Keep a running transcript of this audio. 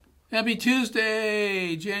Happy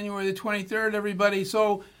Tuesday, January the 23rd, everybody.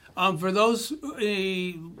 So for those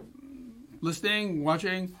listening,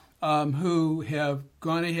 watching, who have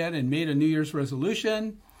gone ahead and made a New Year's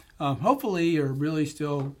resolution, hopefully you're really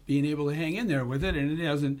still being able to hang in there with it, and it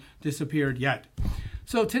hasn't disappeared yet.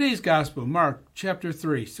 So today's gospel, Mark chapter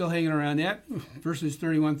 3, still hanging around that, verses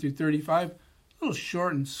 31 through 35. A little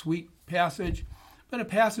short and sweet passage, but a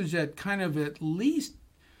passage that kind of at least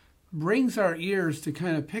brings our ears to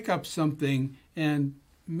kind of pick up something and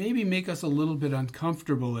maybe make us a little bit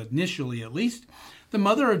uncomfortable initially, at least. The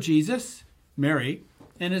mother of Jesus, Mary,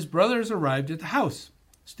 and his brothers arrived at the house.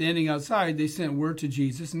 Standing outside, they sent word to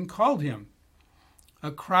Jesus and called him. A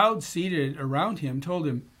crowd seated around him told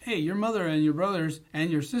him, "Hey, your mother and your brothers and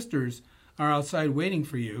your sisters are outside waiting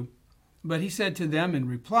for you." But he said to them in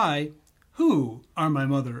reply, "Who are my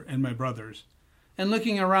mother and my brothers?" And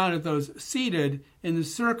looking around at those seated in the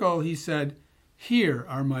circle, he said, "Here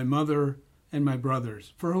are my mother and my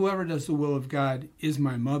brothers. For whoever does the will of God is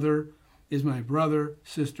my mother, is my brother,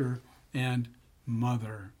 sister, and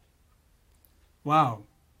mother." Wow.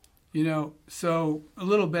 So a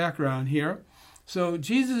little background here. So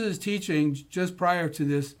Jesus' teaching just prior to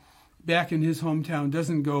this back in his hometown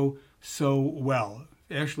doesn't go so well.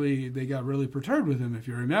 Actually, they got really perturbed with him, if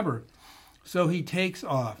you remember. So he takes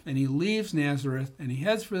off and he leaves Nazareth and he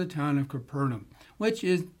heads for the town of Capernaum, which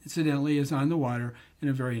is, incidentally, is on the water in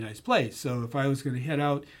a very nice place. So if I was going to head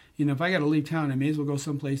out, if I got to leave town, I may as well go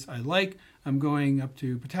someplace I like. I'm going up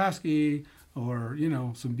to Petoskey or,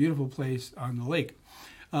 some beautiful place on the lake.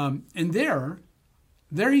 And there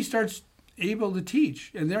he starts able to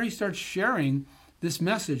teach. And there he starts sharing this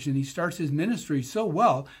message. And he starts his ministry so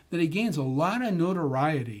well that he gains a lot of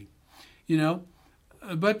notoriety,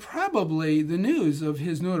 But probably the news of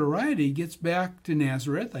his notoriety gets back to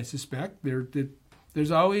Nazareth, I suspect. There's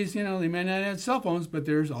always, they may not have cell phones, but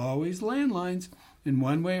there's always landlines in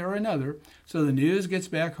one way or another. So the news gets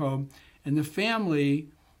back home, and the family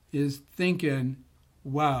is thinking,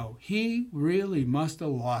 wow, he really must have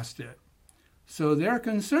lost it. So they're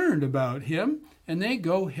concerned about him, and they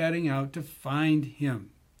go heading out to find him.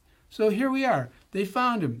 So here we are. They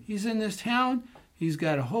found him. He's in this town. He's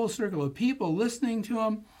got a whole circle of people listening to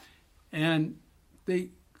him, and they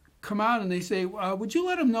come out and they say, would you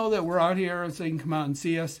let them know that we're out here so they can come out and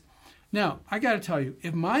see us? Now, I got to tell you,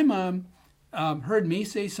 if my mom heard me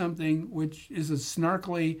say something which is as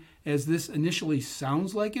snarkily as this initially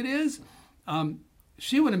sounds like it is,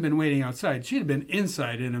 she wouldn't have been waiting outside. She'd have been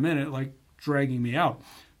inside in a minute, like dragging me out.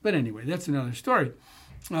 But anyway, that's another story.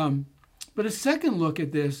 But a second look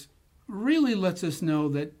at this really lets us know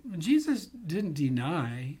that Jesus didn't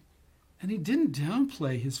deny and he didn't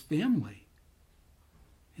downplay his family.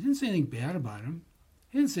 He didn't say anything bad about them.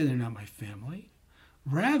 He didn't say they're not my family.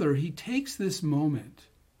 Rather, he takes this moment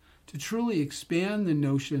to truly expand the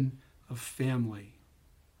notion of family.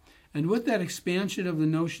 And with that expansion of the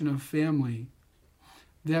notion of family,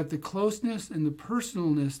 that the closeness and the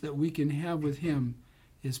personalness that we can have with him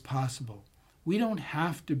is possible. We don't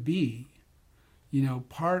have to be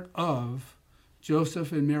part of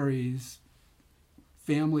Joseph and Mary's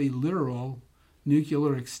family, literal,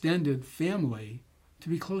 nuclear, extended family, to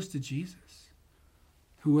be close to Jesus.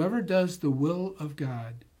 Whoever does the will of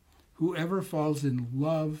God, whoever falls in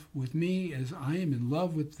love with me as I am in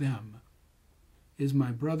love with them, is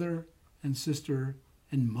my brother and sister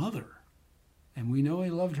and mother. And we know he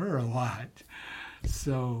loved her a lot.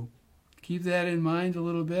 So keep that in mind a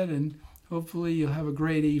little bit, and hopefully you'll have a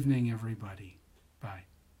great evening, everybody.